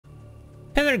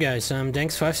Hey there guys, I'm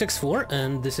Danks564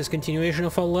 and this is continuation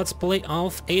of our Let's Play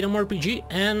of A.T.O.M RPG,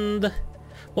 and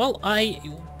well,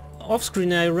 off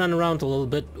screen I ran around a little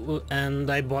bit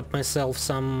and I bought myself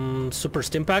some super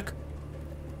stim pack,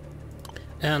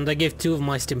 and I gave 2 of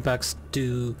my stim packs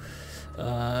to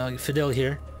Fidel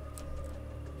here,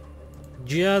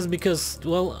 just because,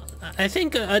 well, I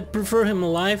think I'd prefer him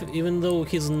alive, even though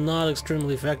he's not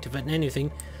extremely effective at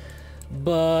anything,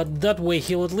 but that way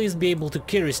he'll at least be able to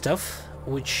carry stuff,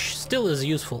 which still is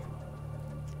useful.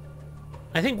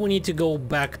 I think we need to go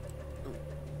back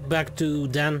to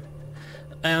Dan,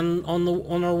 and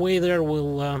on our way there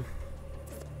we'll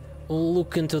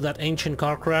look into that ancient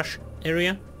car crash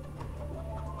area.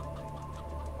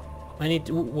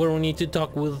 Where we need to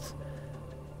talk with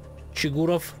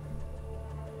Chigurov.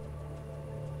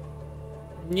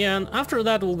 Yeah, and after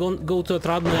that we'll go to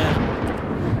Atradne.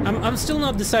 I'm still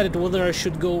not decided whether I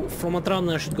should go from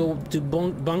Atradne. I should go to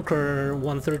Bunker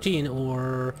 113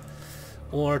 or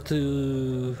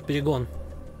to Peregon.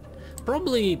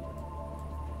 Probably,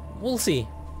 we'll see.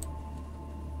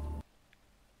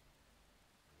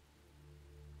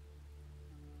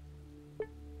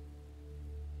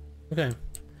 Okay,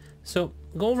 so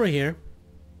go over here.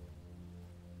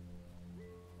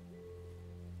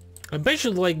 I bet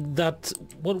you like that.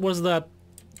 What was that?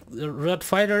 Red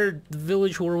Fighter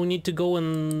village where we need to go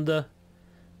and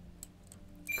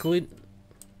clean.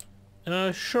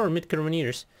 Sure, meet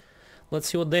Caravaneers. Let's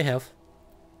see what they have.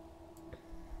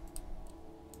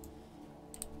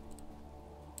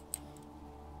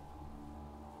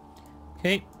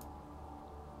 Okay.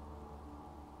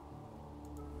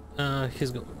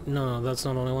 No, that's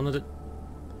not what I wanted.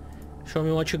 Show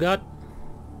me what you got.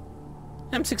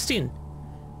 M16.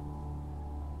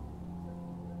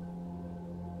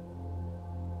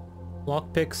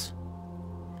 Lockpicks.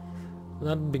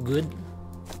 That'd be good.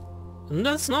 And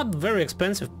that's not very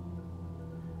expensive,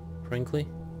 frankly.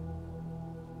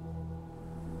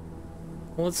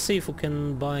 Let's see if we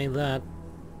can buy that.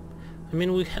 I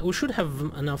mean, we should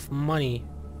have enough money,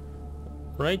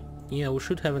 right? Yeah, we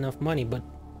should have enough money, but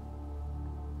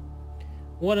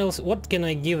what else? What can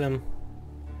I give him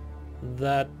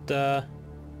that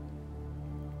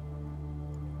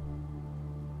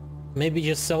maybe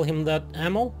just sell him that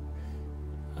ammo?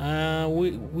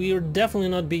 We are definitely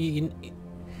not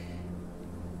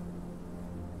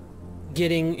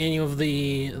getting any of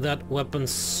that weapon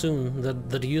soon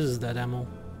that uses that ammo.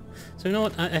 So you know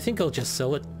what? I think I'll just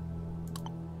sell it.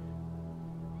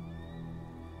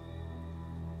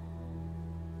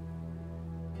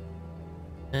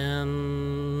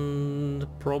 And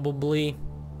probably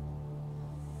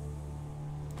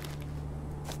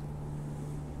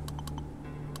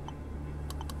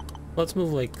let's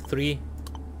move like 3.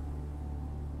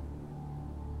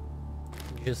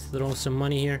 Just throw some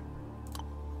money here.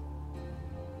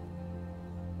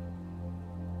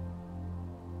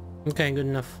 Okay, good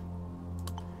enough.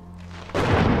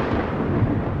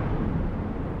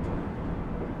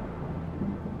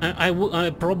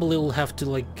 I probably will have to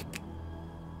like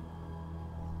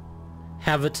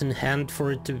have it in hand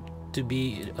for it to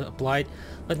be applied.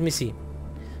 Let me see.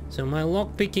 So my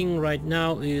lock picking right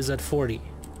now is at 40.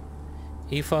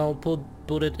 If I'll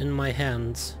put it in my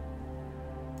hands,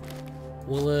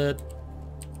 will it?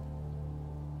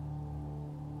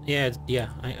 Yeah.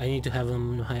 I need to have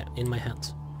them in my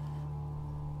hands.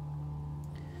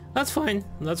 That's fine.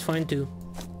 That's fine too.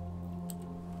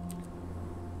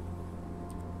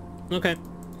 Okay,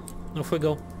 off we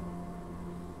go.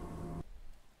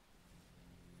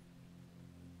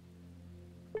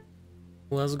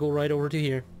 Let's go right over to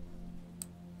here.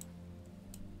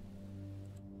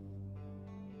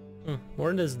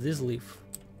 Where does this lead?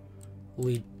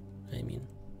 I mean,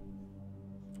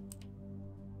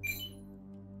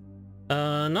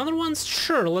 another one?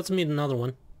 Sure, let's meet another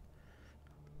one.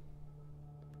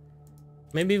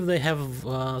 Maybe if they have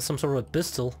some sort of a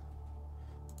pistol.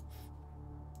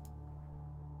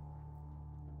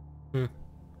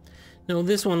 No,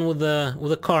 this one with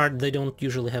a card, they don't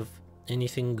usually have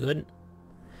anything good.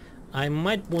 I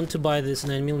might want to buy this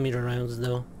 9mm rounds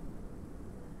though.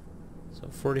 So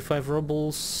 45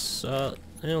 rubles. I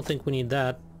don't think we need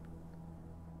that.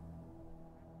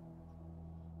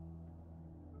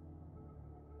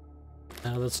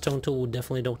 That stone tool we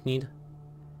definitely don't need.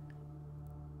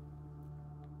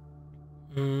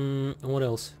 What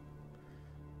else?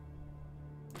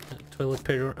 Toilet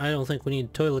paper. I don't think we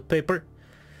need toilet paper.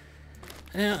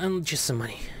 And just some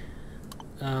money.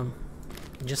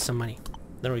 Just some money.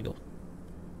 There we go.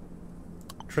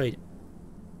 Trade.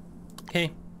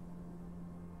 Okay.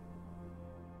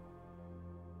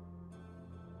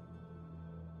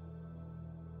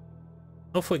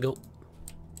 Off we go.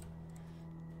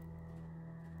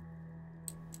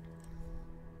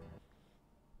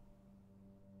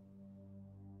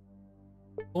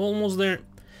 Almost there.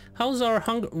 How's our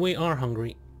hunger? We are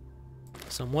hungry.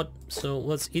 Somewhat. So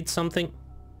let's eat something.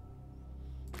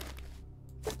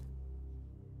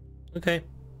 Okay.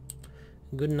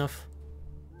 Good enough.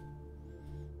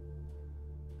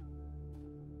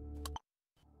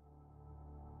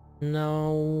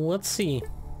 Now, let's see.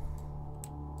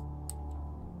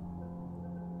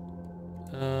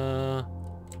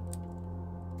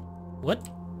 What?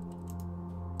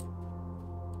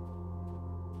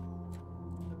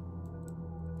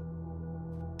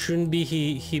 Shouldn't be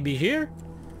he be here?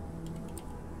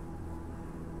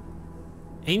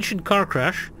 Ancient car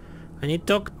crash. I need to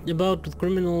talk about the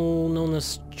criminal known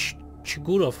as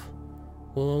Chigurov.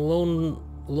 Well,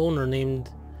 a loner named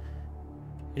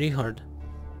Richard,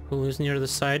 who lives near the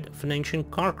site of an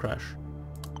ancient car crash.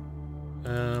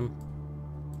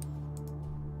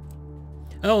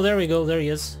 Oh, there we go, there he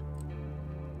is.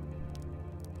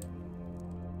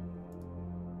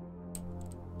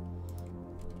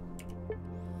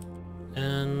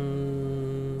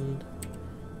 And...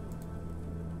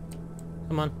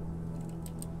 come on.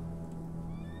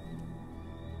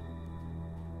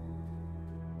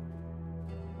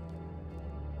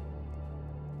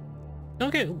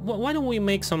 Okay, why don't we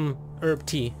make some herb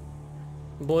tea?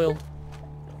 Boil.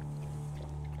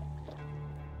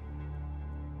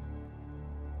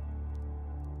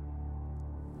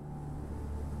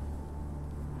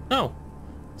 Oh,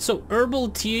 so herbal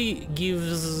tea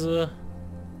gives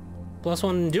 +1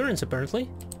 endurance apparently.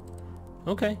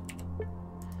 Okay.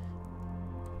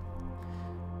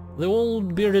 The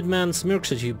old bearded man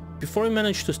smirks at you. Before you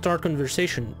manage to start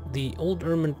conversation, the old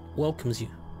hermit welcomes you.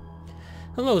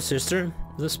 Hello, sister.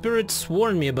 The spirits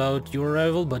warned me about your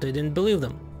arrival, but I didn't believe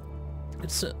them.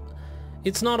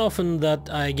 It's not often that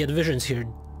I get visions here.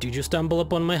 Did you stumble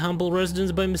upon my humble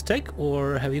residence by mistake,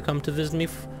 or have you come to visit me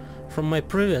from my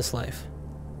previous life?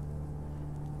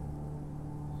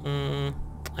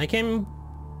 I came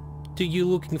to you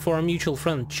looking for a mutual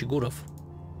friend, Chigurov.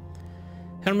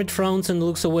 Hermit frowns and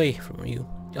looks away from you.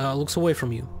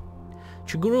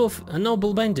 Chigurov, a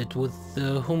noble bandit with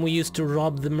whom we used to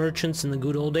rob the merchants in the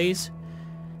good old days.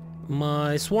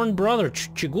 My sworn brother,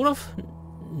 Chigurov?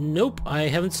 Nope, I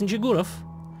haven't seen Chigurov.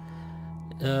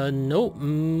 No,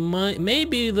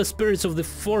 maybe the spirits of the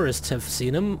forest have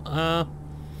seen him.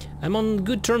 I'm on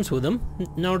good terms with them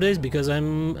nowadays because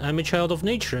I'm a child of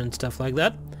nature and stuff like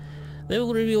that. They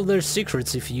will reveal their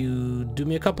secrets if you do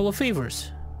me a couple of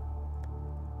favors.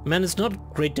 Man, it's not a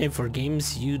great time for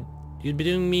games. You'd be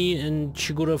doing me and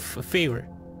Chigurov a favor.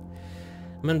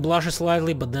 Man blushes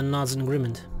slightly but then nods in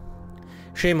agreement.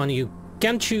 Shame on you.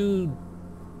 Can't you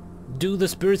do the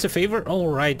spirits a favor?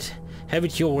 Alright, have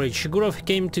it your way. Chigurov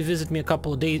came to visit me a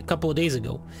couple of days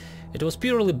ago. It was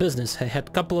purely business. I had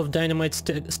a couple of dynamite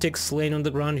sticks laying on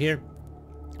the ground here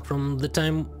from the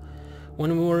time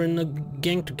when we were in a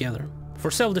gang together. For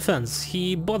self-defense,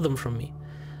 he bought them from me.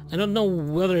 I don't know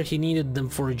whether he needed them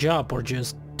for a job or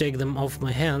just take them off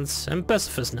my hands. I'm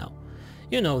pacifist now.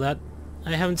 You know that.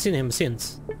 I haven't seen him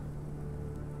since.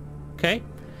 Okay.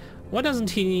 Why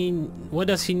does he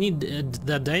need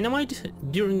that dynamite?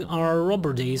 During our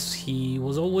robber days, he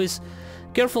was always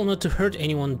careful not to hurt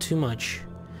anyone too much.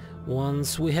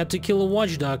 Once we had to kill a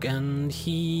watchdog and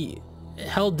he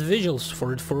held vigils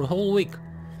for it for a whole week.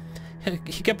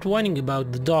 He kept whining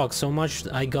about the dog so much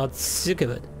I got sick of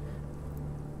it.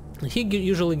 He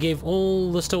usually gave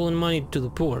all the stolen money to the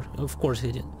poor, of course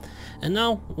he did. And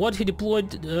now what he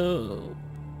deployed,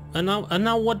 and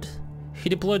now what he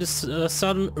deployed a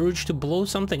sudden urge to blow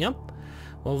something up?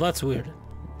 Well, that's weird.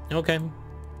 Okay.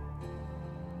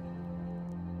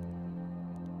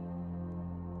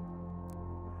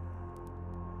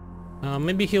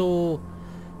 Maybe he'll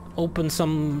open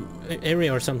some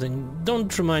area or something.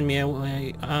 Don't remind me.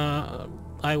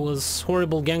 I was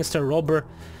horrible gangster robber.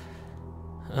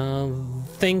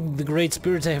 Thank the great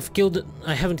spirits I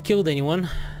haven't killed anyone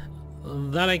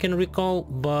that I can recall,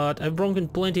 but I've broken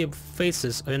plenty of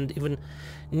faces and even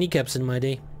kneecaps in my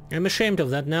day. I'm ashamed of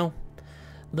that now.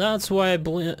 That's why I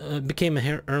became a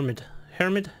hermit.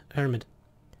 Hermit.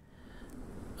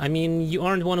 I mean, you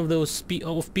aren't one of those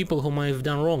people whom I've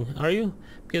done wrong, are you?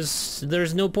 Because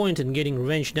there's no point in getting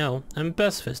revenge now. I'm a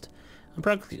pacifist.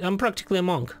 I'm practically a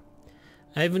monk.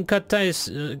 I even cut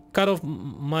off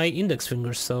my index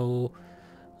fingers so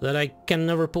that I can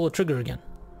never pull a trigger again.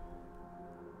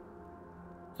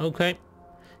 Okay.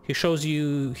 He shows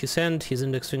you his hand. His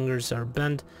index fingers are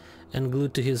bent and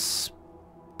glued to his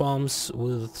palms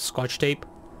with scotch tape.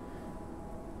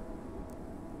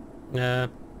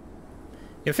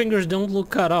 Your fingers don't look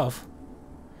cut off.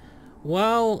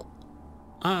 Well,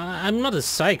 I'm not a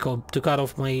psycho to cut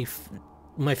off my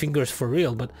fingers for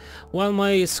real, but while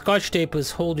my scotch tape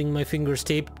is holding my fingers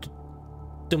taped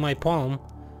to my palm,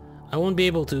 I won't be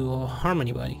able to harm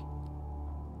anybody.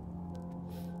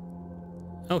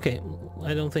 Okay,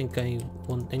 I don't think I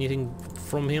want anything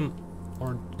from him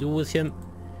or do with him.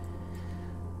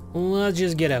 Let's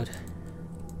just get out.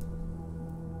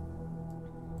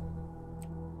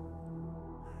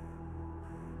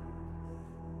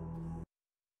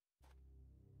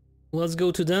 Let's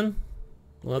go to Dan.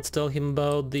 Let's tell him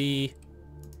about the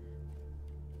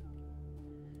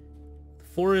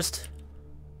forest.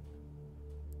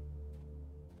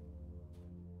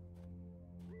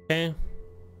 Okay.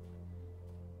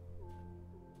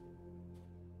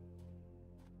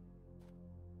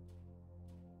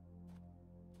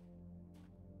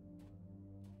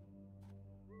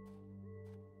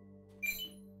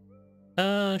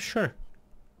 Sure.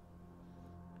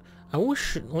 I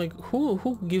wish, like,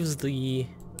 who gives the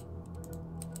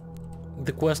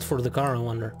quest for the car, I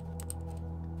wonder.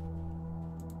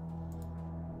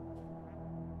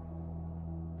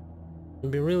 It'd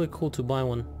be really cool to buy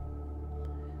one.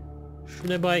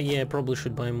 Should I buy? Yeah, I probably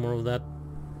should buy more of that.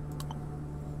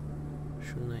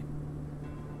 Shouldn't I?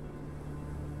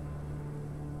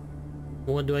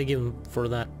 What do I give him for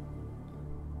that?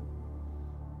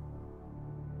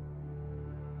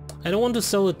 I don't want to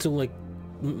sell it to, like,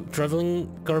 traveling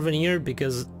caravaneer,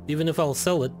 because even if I'll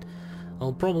sell it,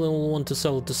 I'll probably want to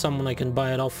sell it to someone I can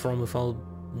buy it off from if I'll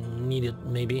need it,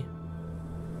 maybe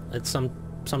at some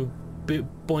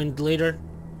point later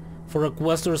for a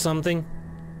quest or something.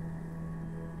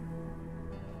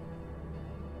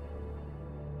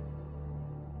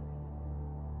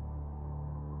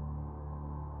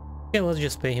 Okay, let's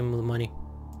just pay him the money.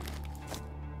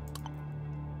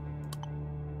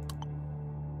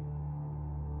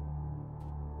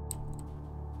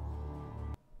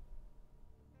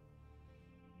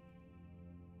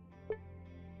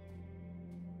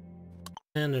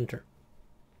 And enter.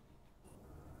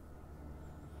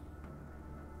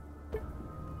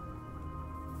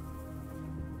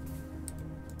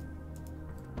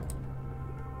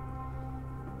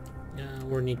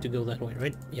 We need to go that way,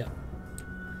 right? Yeah.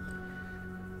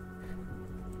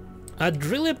 I'd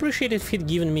really appreciate if he'd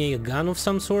given me a gun of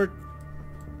some sort.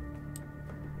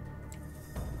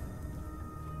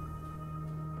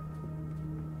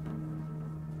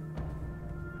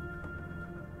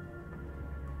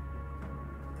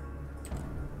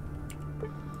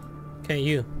 Okay,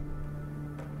 you.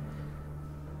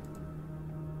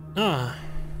 Ah,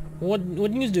 what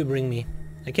news do you bring me?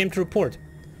 I came to report.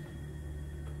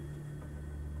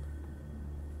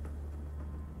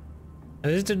 I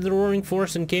visited the Roaring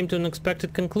Forest and came to an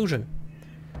unexpected conclusion.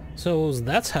 So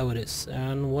that's how it is.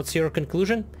 And what's your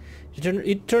conclusion?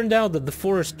 It turned out that the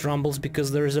forest rumbles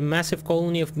because there is a massive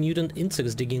colony of mutant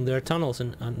insects digging their tunnels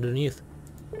underneath.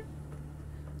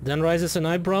 Dan raises an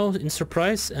eyebrow in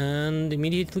surprise and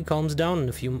immediately calms down in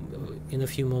a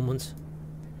few moments.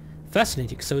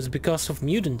 Fascinating, so it's because of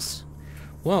mutants.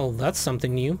 Well, that's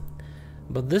something new.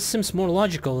 But this seems more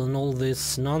logical than all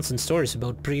these nonsense stories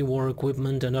about pre-war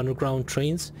equipment and underground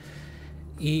trains.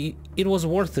 It was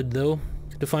worth it, though,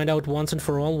 to find out once and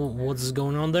for all what's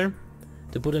going on there.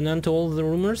 To put an end to all the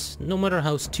rumors, no matter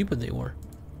how stupid they were.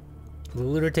 The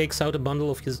leader takes out a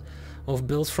bundle of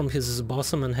bills from his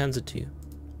bosom and hands it to you.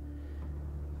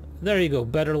 There you go,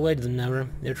 better late than never.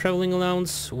 Your traveling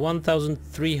allowance,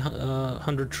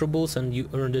 1,300 rubles, and you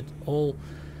earned it all.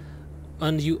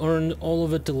 And you earned all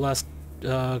of it the last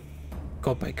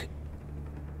kopeck.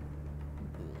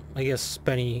 I guess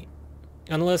penny.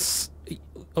 Unless,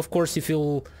 of course, you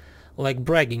feel like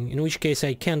bragging, in which case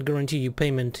I can't guarantee you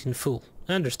payment in full.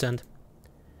 I understand.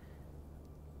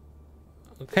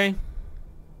 Okay.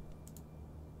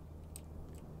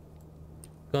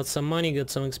 Got some money, got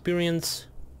some experience.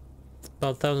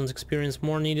 About 1,000 experience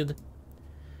more needed.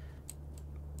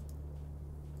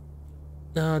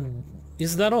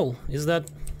 Is that all? Is that...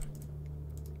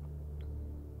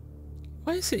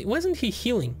 Why isn't he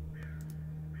healing?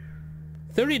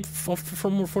 30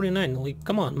 from 49, like,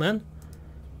 come on, man.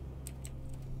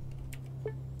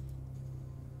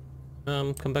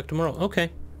 Come back tomorrow.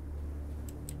 Okay.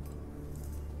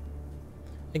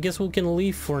 I guess we can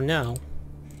leave for now.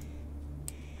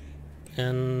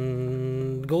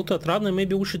 And go to Atradna.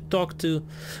 Maybe we should talk to...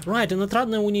 Right, in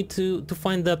Atradna we need to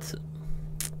find that...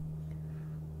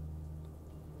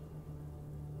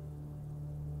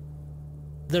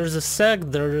 There's a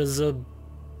sect, there's a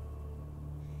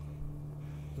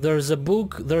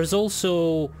book, there's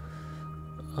also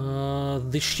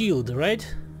The shield,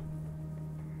 right?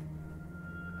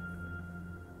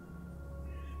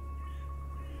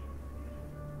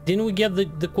 Didn't we get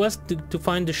the quest to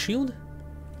find the shield?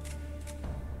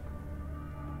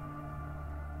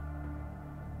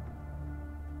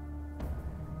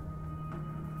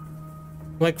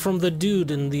 Like from the dude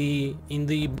in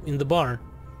the bar.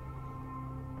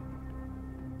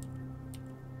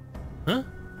 Huh?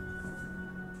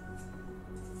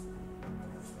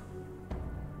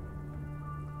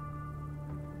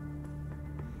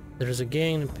 There's a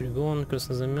gang, перегон,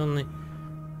 краснознаменный.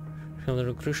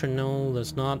 Hillary Крыша, no,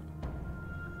 that's not.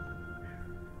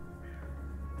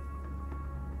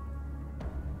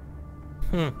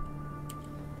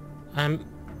 I'm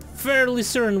fairly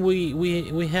certain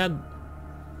we had.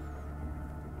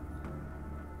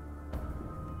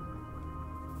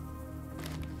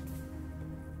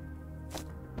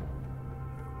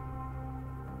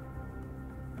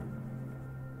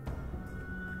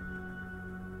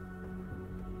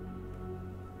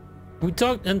 We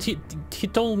talked, and he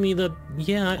told me that,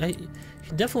 yeah, he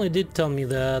definitely did tell me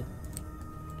that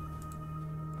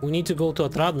we need to go to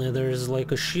Otradne. There's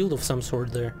like a shield of some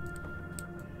sort there.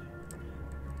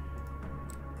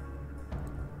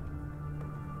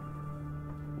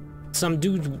 Some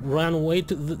dude ran away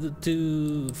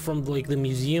from like the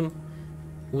museum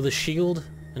with a shield,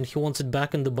 and he wants it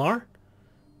back in the bar.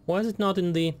 Why is it not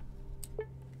in the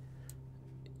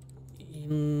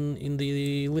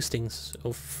listings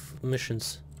of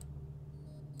missions?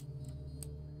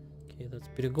 Okay, that's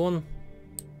перегон.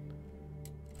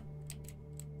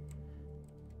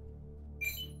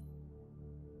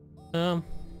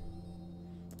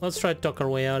 Let's try to talk our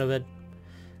way out of it.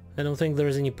 I don't think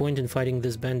there's any point in fighting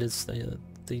these bandits.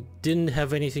 They didn't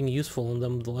have anything useful on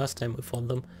them the last time we fought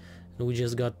them, and we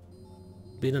just got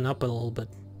beaten up a little bit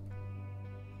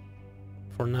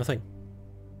for nothing.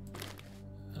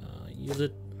 Use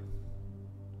it.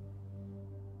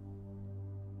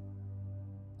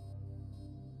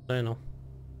 I don't know.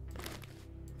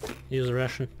 Use a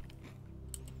ration.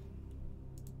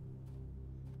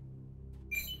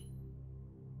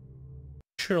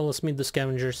 Sure, let's meet the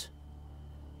scavengers.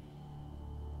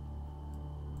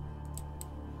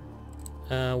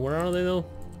 Where are they though?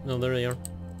 No, there they are.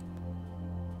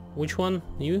 Which one?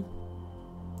 You?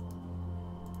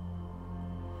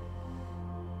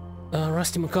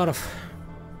 Rusty Makarov.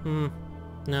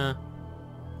 Nah.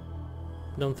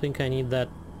 Don't think I need that.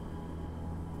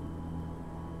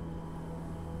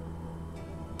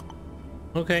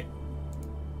 Okay.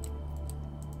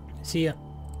 See ya.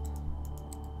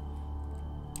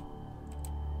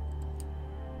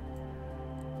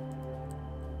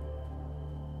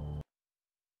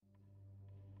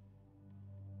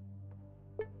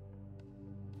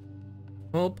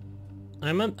 Well, I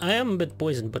am a bit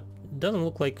poisoned, but it doesn't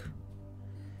look like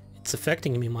it's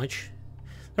affecting me much.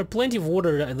 There are plenty of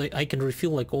water. I can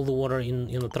refill like all the water in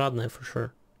Otradne for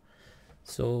sure.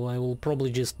 So I will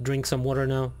probably just drink some water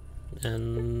now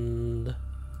and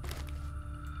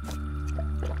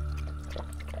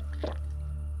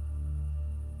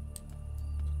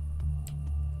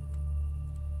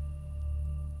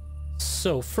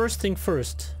so first thing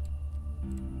first,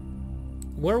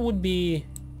 where would be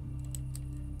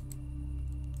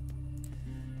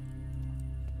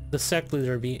the sect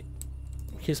leader be?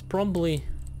 He's probably,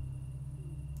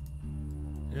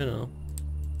 you know,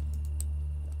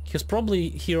 he's probably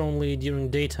here only during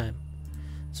daytime.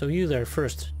 So you there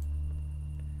first.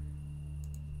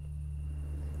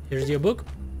 Here's your book.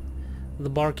 The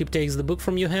barkeep takes the book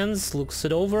from your hands, looks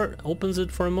it over, opens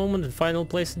it for a moment, and finally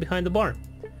places it behind the bar.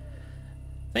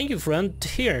 Thank you, friend.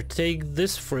 Here, take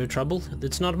this for your trouble.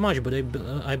 It's not much, but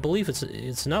I believe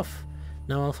it's enough.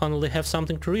 Now I'll finally have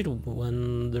something to read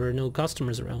when there are no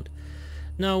customers around.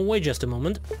 Now wait just a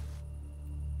moment.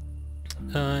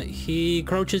 He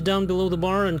crouches down below the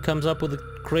bar and comes up with a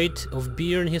crate of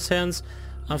beer in his hands.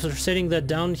 After setting that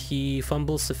down, he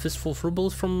fumbles a fistful of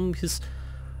rubles from his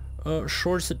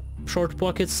short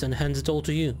pockets and hands it all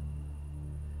to you.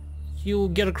 You'll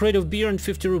get a crate of beer and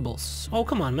 50 rubles. Oh,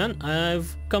 come on, man.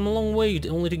 I've come a long way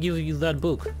only to give you that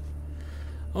book.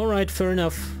 Alright, fair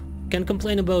enough. Can't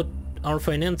complain about our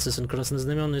finances, and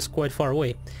Krasnoznamenny is quite far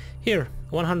away. Here,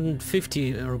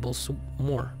 150 rubles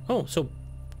more. Oh, so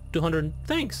 200.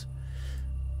 Thanks.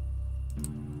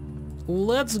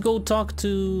 Let's go talk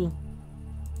to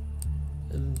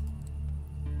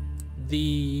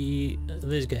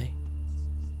this guy.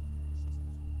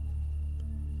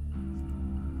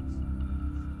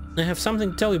 I have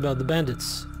something to tell you about the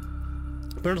bandits.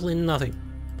 Apparently nothing.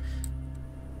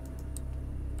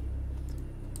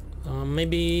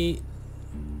 Maybe...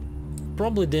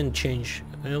 Probably didn't change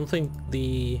I don't think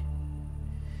the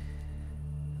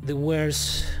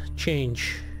wares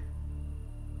change.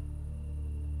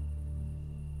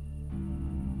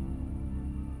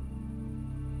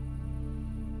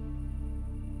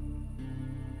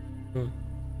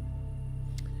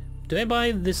 Do I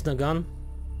buy this Nagan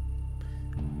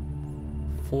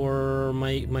for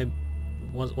my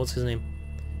what's his name?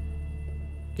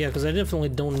 Yeah, because I definitely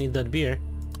don't need that beer.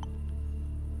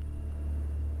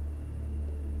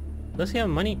 Does he have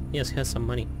money? Yes, he has some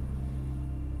money.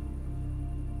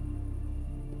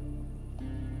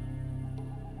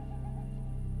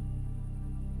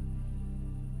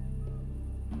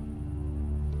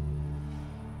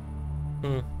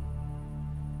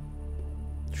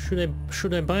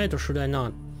 Should I buy it or should I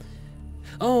not?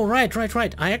 Oh, right.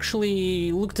 I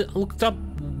actually looked up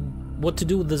what to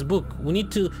do with this book. We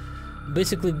need to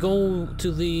basically go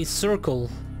to the stone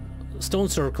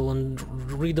circle, and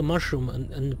read the mushroom,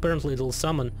 and apparently it'll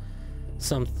summon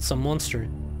some monster.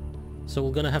 So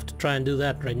we're gonna have to try and do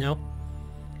that right now.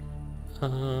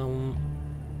 Oh,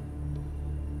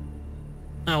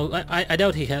 I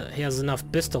doubt he has enough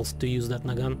pistols to use that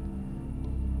Nagan,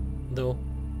 though.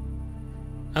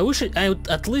 I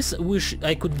at least wish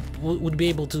I would be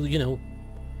able to, you know,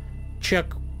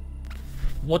 check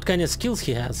what kind of skills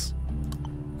he has,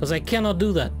 because I cannot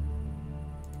do that.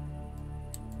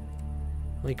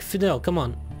 Like, Fidel, come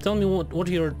on, tell me what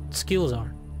your skills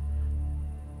are.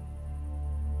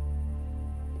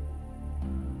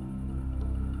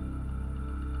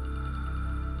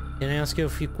 Can I ask you a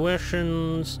few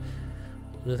questions?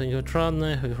 Do you think you're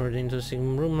Trodne? Have you heard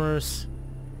interesting rumors?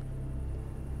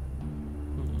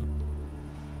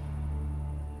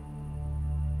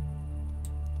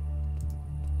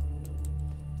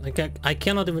 Like, I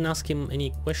cannot even ask him any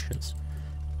questions.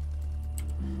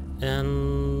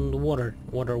 And water.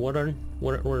 Where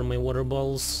are my water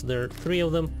balls? There are 3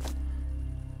 of them.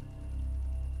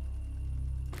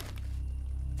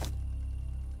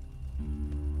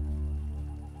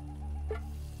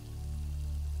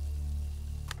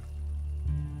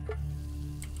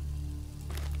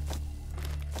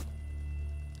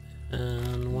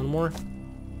 And one more.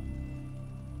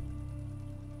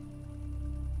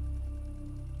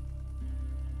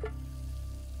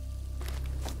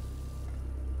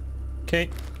 Okay.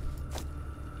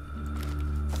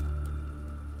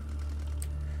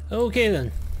 Okay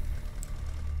then.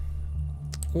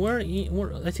 Where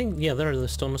I think, yeah, there are the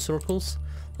stone circles.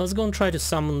 Let's go and try to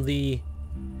summon the...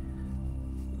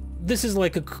 This is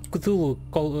like a Cthulhu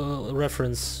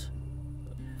reference,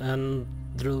 and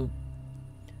through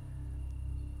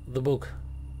the book.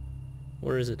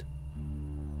 Where is it?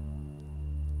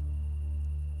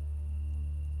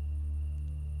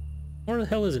 Where the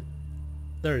hell is it?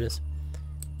 There it is.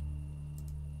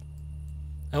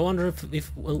 I wonder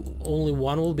if only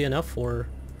one will be enough, or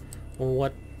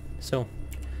what. So,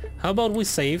 how about we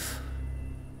save?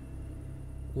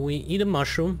 We eat a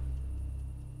mushroom.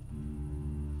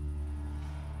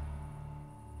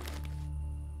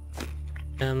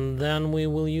 And then we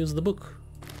will use the book.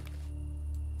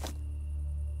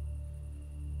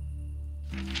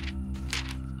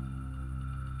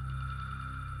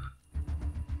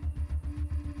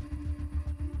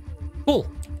 Cool.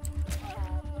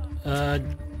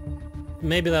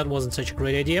 Maybe that wasn't such a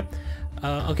great idea.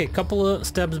 Okay, couple of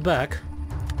steps back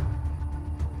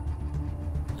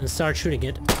and start shooting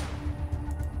it.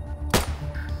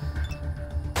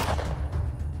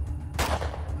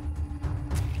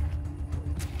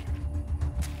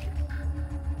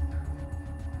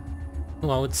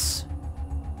 Wow, it's...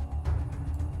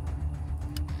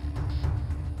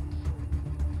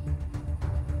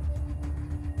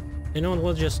 You know what,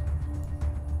 we'll just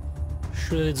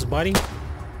shoot at its body.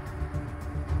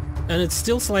 And it's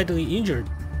still slightly injured.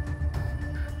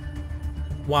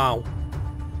 Wow.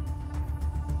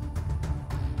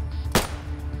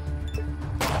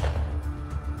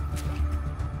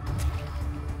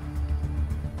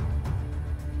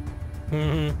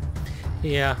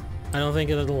 Yeah, I don't think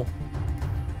it'll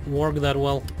work that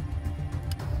well.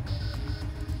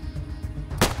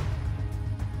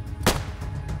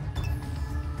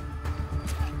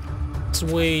 It's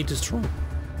way too strong.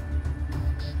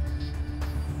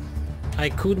 I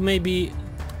could maybe...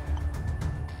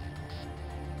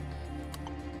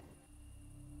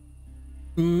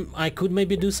 I could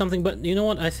maybe do something, but you know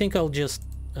what? I think I'll just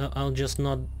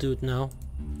not do it now.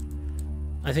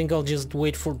 I think I'll just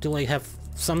wait till I have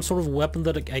some sort of weapon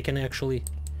that I can actually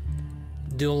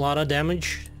do a lot of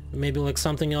damage. Maybe like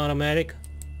something automatic.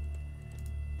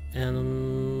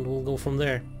 And we'll go from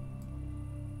there.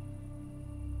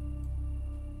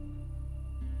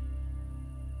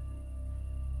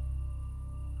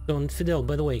 So, Fidel,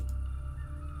 by the way.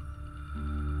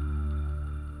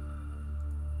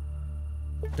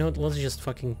 You know what, let's just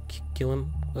fucking kill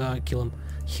him.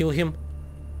 Heal him.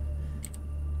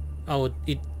 Oh,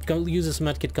 it uses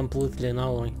medkit completely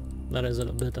annually. That is a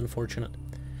bit unfortunate.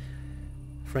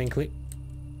 Frankly.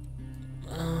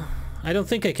 I don't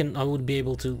think I would be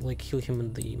able to, like, heal him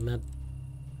in the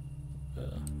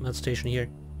med station here.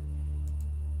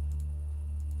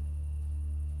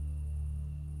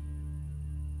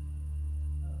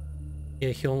 Yeah,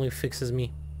 he only fixes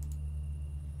me.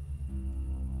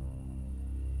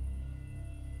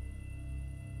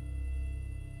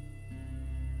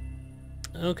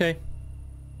 Okay.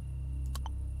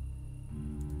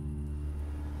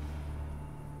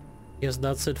 Yes,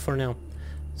 that's it for now.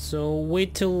 So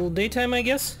wait till daytime, I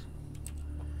guess?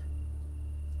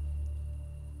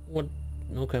 What?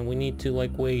 Okay, we need to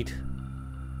like wait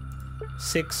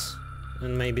 6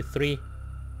 and maybe 3.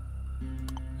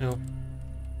 Oh.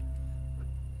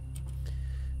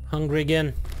 Hungry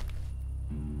again.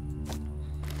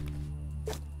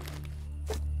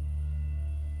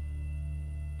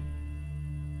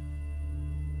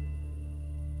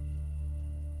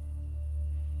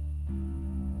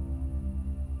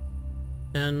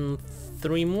 And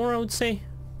 3 more, I would say.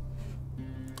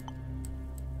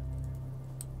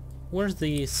 Where's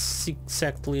the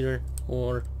sect leader?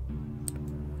 Or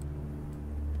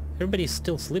everybody's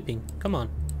still sleeping. Come on.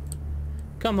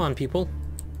 Come on, people.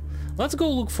 Let's go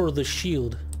look for the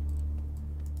shield.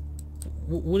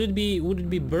 Would it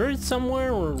be buried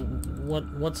somewhere, or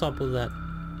what's up with that?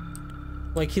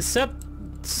 Like, he said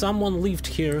someone lived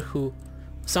here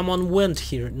someone went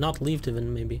here, not lived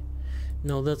even, maybe.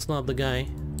 No, that's not the guy.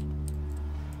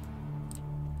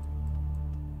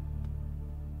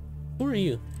 Who are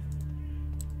you?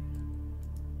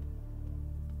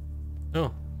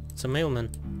 Oh, it's a mailman.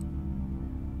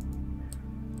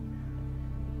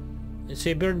 It's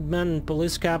a bearded man in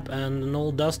police cap and an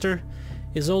old duster.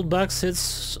 His old bag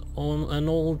sits on an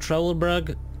old travel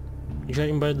bag.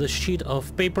 Judging by the sheet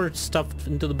of paper stuffed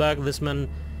into the bag, this man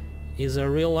is a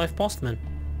real-life postman.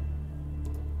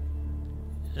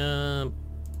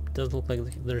 Doesn't look like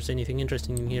there's anything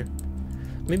interesting in here.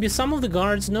 Maybe some of the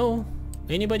guards know.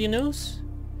 Anybody knows?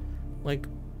 Like,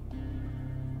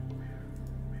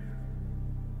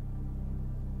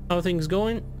 how things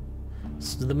going?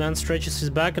 So the man stretches his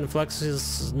back and flexes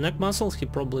his neck muscles. He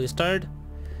probably is tired.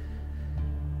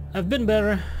 I've been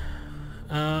better.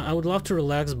 I would love to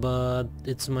relax, but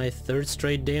it's my 3rd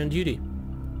straight day on duty.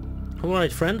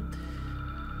 Alright, friend.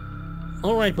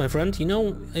 Alright, my friend. You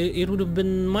know, it would have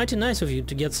been mighty nice of you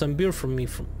to get some beer from me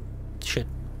from... Shit.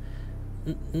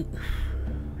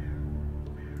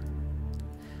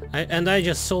 I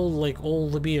just sold, like, all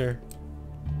the beer.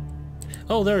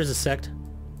 Oh, there is a sect.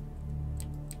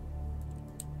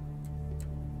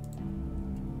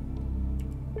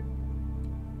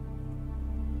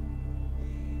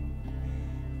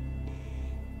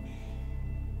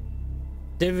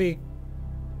 Devi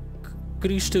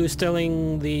Krishtu is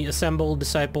telling the assembled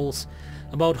disciples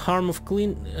about harm of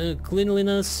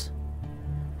cleanliness.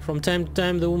 From time to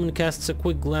time the woman casts a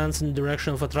quick glance in the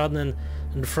direction of Atradna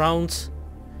and frowns.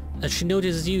 As she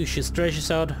notices you, she stretches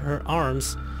out her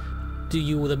arms to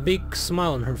you with a big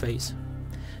smile on her face.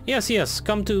 Yes, yes,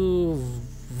 come to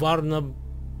Varna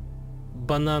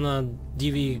Banana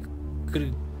Divi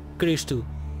Krishtu.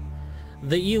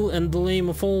 The ill and the lame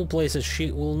of all places,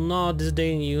 she will not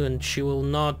disdain you, and she will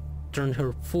not turn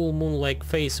her full moon-like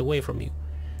face away from you.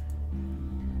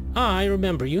 Ah, I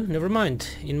remember you. Never mind.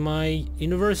 In my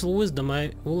universal wisdom,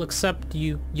 I will accept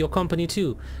your company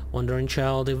too, wandering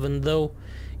child, even though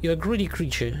you're a greedy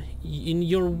creature. In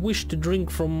your wish to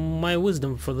drink from my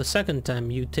wisdom for the 2nd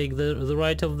time, you take the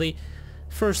right of the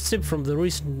first sip from the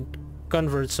recent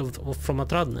converts from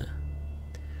Atradna,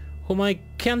 whom I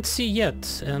can't see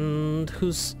yet, and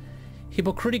whose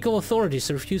hypocritical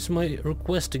authorities refuse my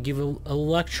request to give a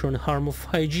lecture on harm of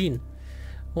hygiene.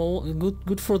 Well,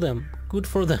 good for them. Good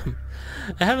for them.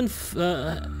 I haven't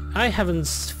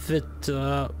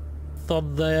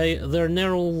thought they're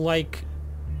narrow like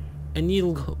a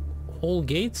needle hole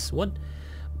gates. What?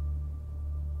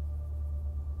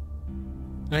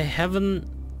 I haven't,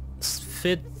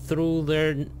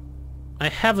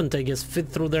 I guess, fit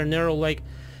through their narrow like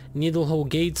needle hole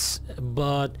gates,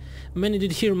 but many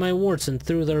did hear my words and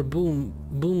threw their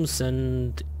booms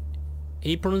and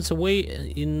aprons away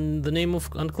in the name of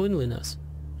uncleanliness.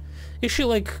 Is she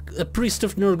like a priest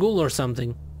of Nurgle or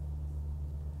something?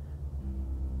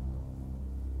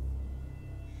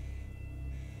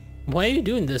 Why are you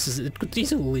doing this? It could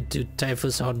easily lead to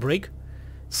typhus outbreak.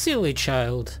 Silly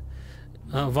child.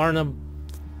 Varna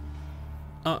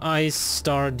eyes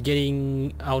start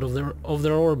getting out of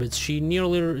their orbits. She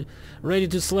nearly ready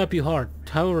to slap you hard.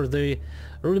 However, the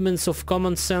rudiments of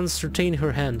common sense retain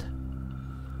her hand.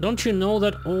 Don't you know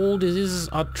that all diseases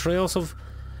are trails of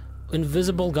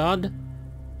invisible God?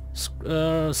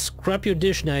 Scrap your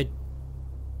dish night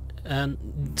and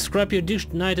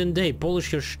day.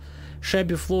 Polish your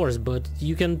shabby floors, but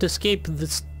you can't escape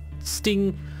the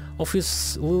sting of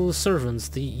his little servants,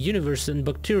 the universe and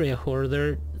bacteria who are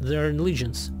their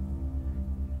legions.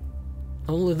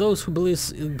 Only those who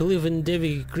believe in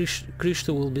Devi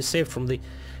Krishna will be saved from the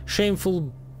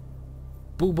shameful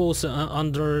buboes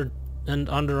under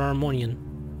Harmonian.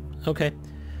 Okay.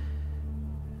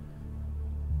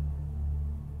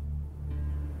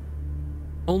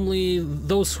 Only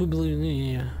those who believe...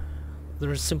 Yeah.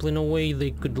 There's simply no way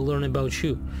they could learn about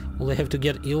you. Will they have to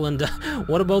get ill and die?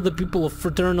 What about the people of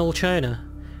fraternal China?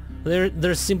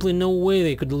 There's simply no way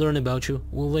they could learn about you.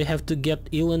 Will they have to get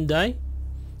ill and die?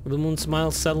 The moon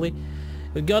smiles sadly.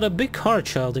 You got a big heart,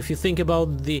 child, if you think about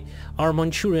our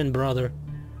Manchurian brother.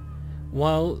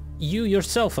 While you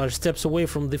yourself are steps away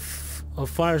from the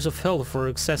fires of hell for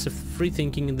excessive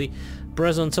free-thinking in the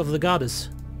presence of the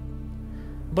goddess.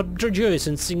 But rejoice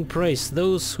and sing praise.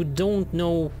 Those who don't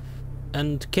know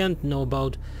and can't know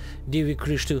about Devi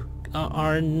Krishna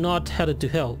are not headed to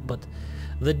hell, but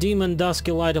the dim and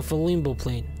dusky light of a limbo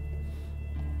plane,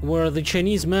 where the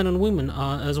Chinese men and women,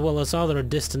 as well as other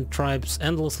distant tribes,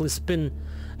 endlessly spin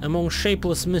among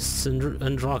shapeless mists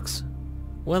and rocks.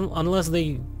 Well, unless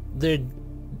they're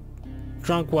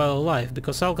drunk while alive,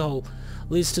 because alcohol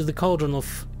leads to the cauldron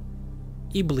of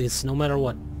Iblis no matter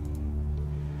what.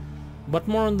 But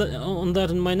more on that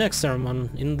in my next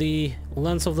sermon, in the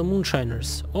lands of the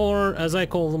moonshiners, or as I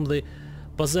call them, the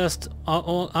possessed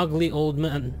ugly old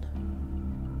men.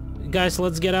 Guys,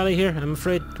 let's get out of here. I'm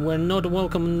afraid we're not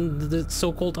welcome in the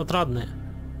so-called Отрадное.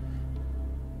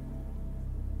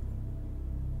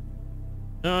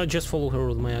 Just follow her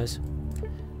with my eyes.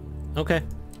 Okay.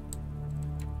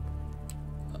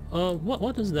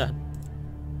 What is that?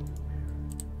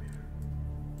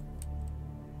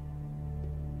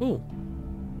 Ooh.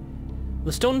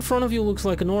 The stone in front of you looks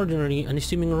like an ordinary,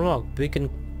 unassuming rock, big and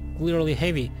clearly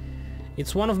heavy.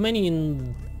 It's one of many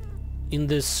in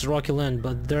this rocky land,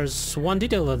 but there's one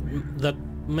detail that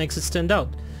makes it stand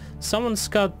out. Someone's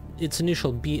cut its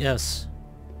initial BS.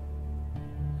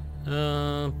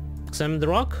 Examine the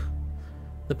rock?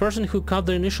 The person who cut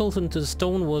the initials into the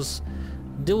stone was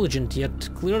diligent, yet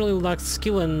clearly lacked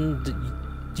skill and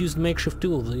used makeshift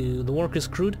tool. The work is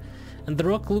crude, and the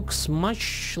rock looks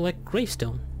much like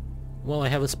gravestone. Well, I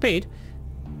have a spade.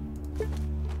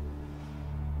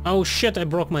 Oh shit, I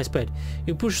broke my spade.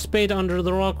 You push spade under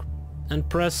the rock and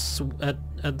press at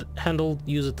the handle,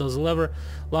 use it as a lever.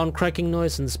 Loud cracking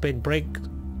noise and the spade break.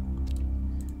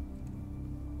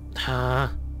 I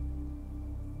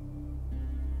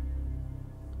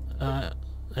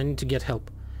need to get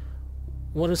help.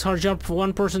 What is hard job for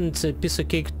one person, it's a piece of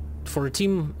cake for a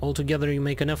team. Altogether you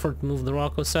make an effort to move the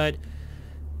rock aside.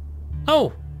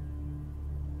 Oh!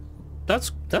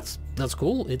 That's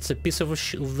cool. It's a piece of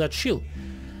that shield.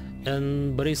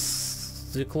 And Boris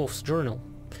Zviklov's journal.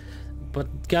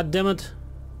 But god damn it,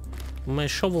 my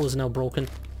shovel is now broken.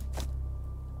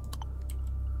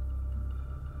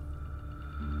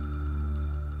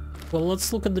 Well,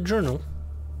 let's look at the journal.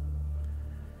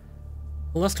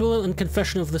 Last will and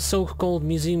confession of the so-called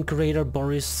museum curator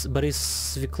Boris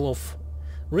Zviklov,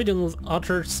 written with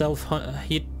utter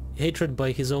self-hatred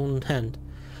by his own hand.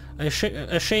 A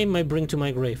shame I bring to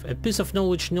my grave, a piece of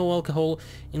knowledge no alcohol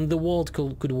in the world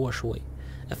could wash away.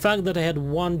 A fact that I had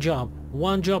one job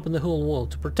in the whole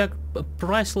world, to protect a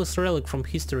priceless relic from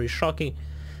history's shocking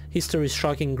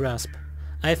grasp.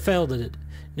 I failed at it.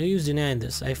 No use denying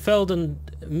this. I failed, and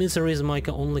misery is my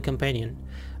only companion.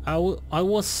 I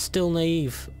was still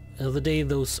naive the day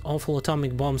those awful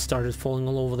atomic bombs started falling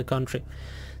all over the country,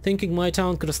 thinking my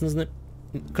town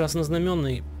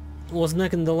Krasnoznamenny was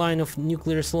neck in the line of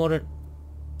nuclear slaughter.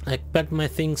 I packed my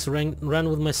things, ran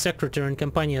with my secretary and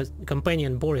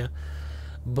companion Borya,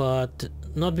 but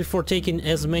not before taking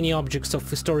as many objects of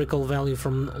historical value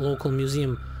from local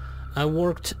museum. I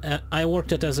worked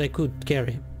it as I could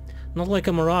carry, not like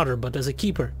a marauder, but as a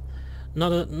keeper,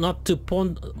 not to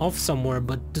pawn off somewhere,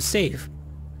 but to save.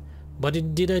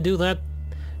 But did I do that?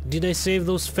 Did I save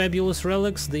those fabulous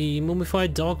relics? The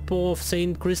mummified dog paw of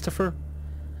Saint Christopher,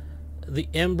 the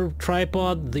ember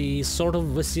tripod, the sword of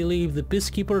Vasily the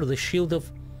Peacekeeper, the shield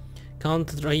of Count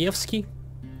Rayevsky?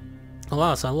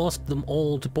 Alas, I lost them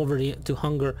all to poverty, to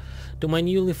hunger, to my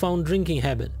newly found drinking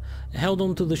habit. I held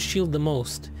on to the shield the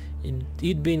most.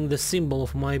 it being the symbol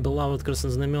of my beloved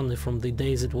Krasnoznamenny from the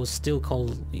days it was still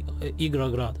called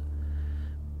Igrograd.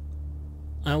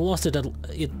 I lost it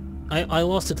I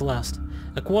lost it last.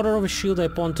 A quarter of a shield I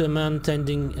pawned to a man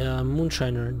tending a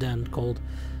moonshiner den called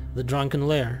the Drunken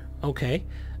Lair. Okay.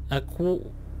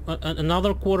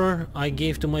 Another quarter I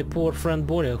gave to my poor friend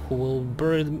Borya, who will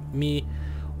bury me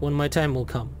when my time will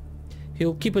come.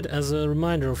 He'll keep it as a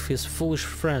reminder of his foolish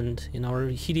friend in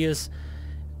our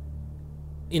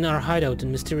hideout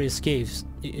in mysterious caves.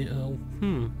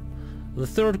 The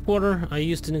third quarter I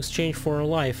used in exchange for a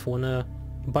life when a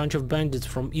bunch of bandits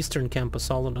from Eastern Camp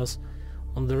assaulted us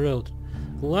on the road.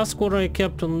 The last quarter I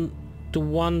kept on to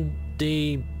one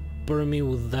day bury me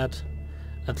with that.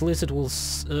 At least it will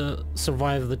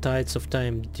survive the tides of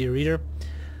time, dear reader.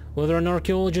 Whether an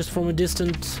archaeologist from a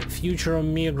distant future or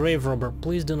mere grave robber,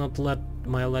 please do not let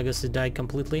my legacy die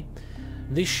completely.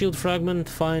 This shield fragment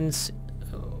find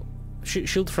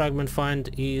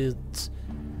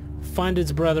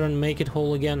its brethren, make it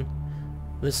whole again.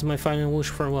 This is my final wish,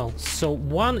 farewell. So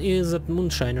one is at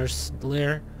Moonshiner's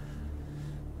lair,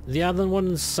 the other one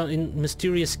is in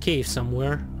mysterious cave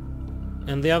somewhere,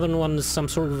 and the other one is some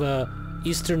sort of a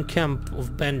Eastern camp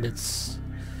of bandits.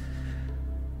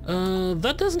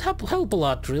 That doesn't help a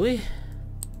lot, really.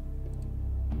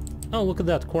 Oh, look at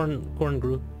that, corn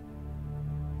grew.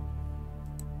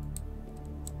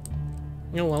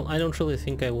 Oh well, I don't really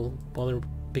think I will bother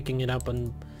picking it up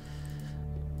and,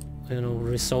 you know,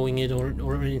 resowing it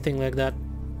or anything like that.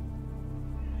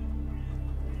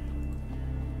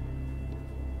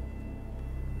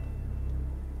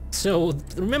 So,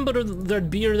 remember that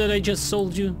beer that I just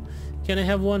sold you? Can I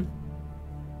have one?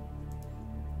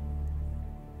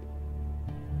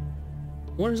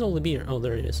 Where's all the beer? Oh,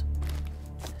 there it is.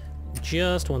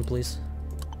 Just one, please.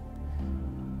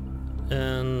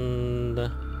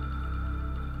 And...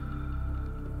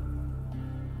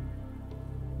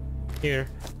 here.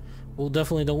 We'll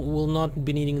definitely will not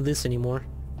be needing this anymore.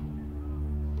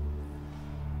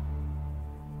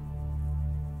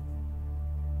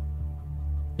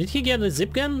 Did he get a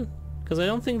zip gun? Because I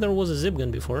don't think there was a zip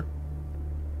gun before.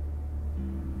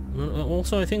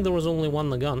 Also, I think there was only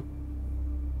one gun.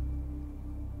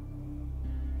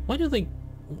 Why do the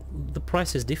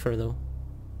prices differ though?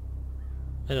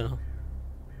 I don't know.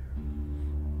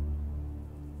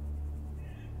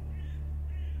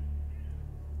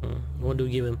 What do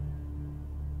we give him?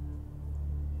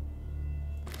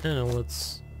 I don't know,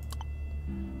 let's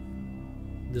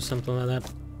do something like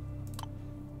that.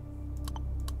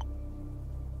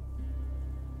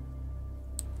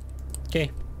 Okay.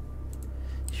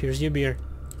 Here's your beer.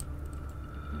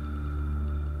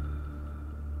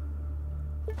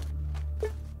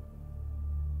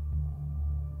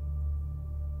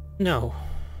 No.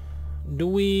 Do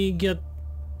we get...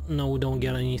 No, we don't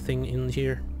get anything in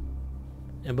here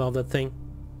about that thing.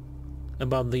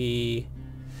 About the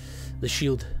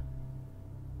shield.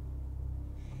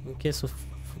 Okay, so...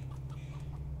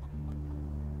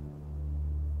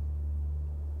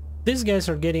 these guys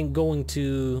are going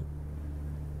to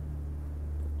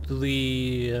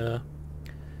the...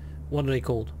 what are they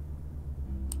called?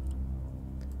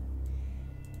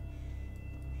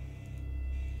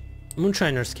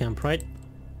 Moonshiner's camp, right?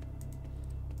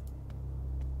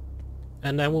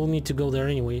 And I will need to go there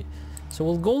anyway. So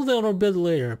we'll go there a bit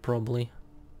later, probably.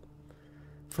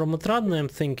 From Otradny, I'm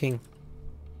thinking...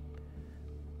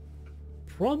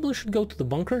 probably should go to the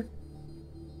bunker.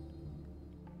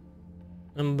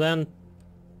 And then...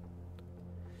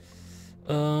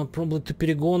 probably to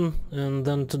Peregon, and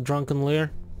then to Drunken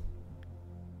Lair.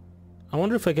 I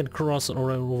wonder if I can cross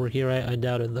over here. I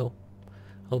doubt it, though.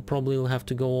 I'll probably have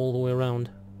to go all the way around.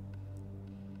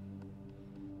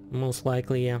 Most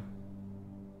likely, yeah.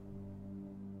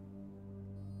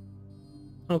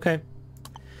 Okay.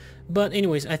 But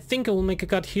anyways, I think I will make a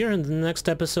cut here. In the next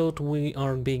episode,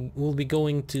 we'll be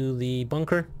going to the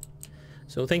bunker.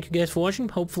 So thank you guys for watching.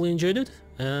 Hopefully you enjoyed it,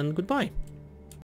 and goodbye.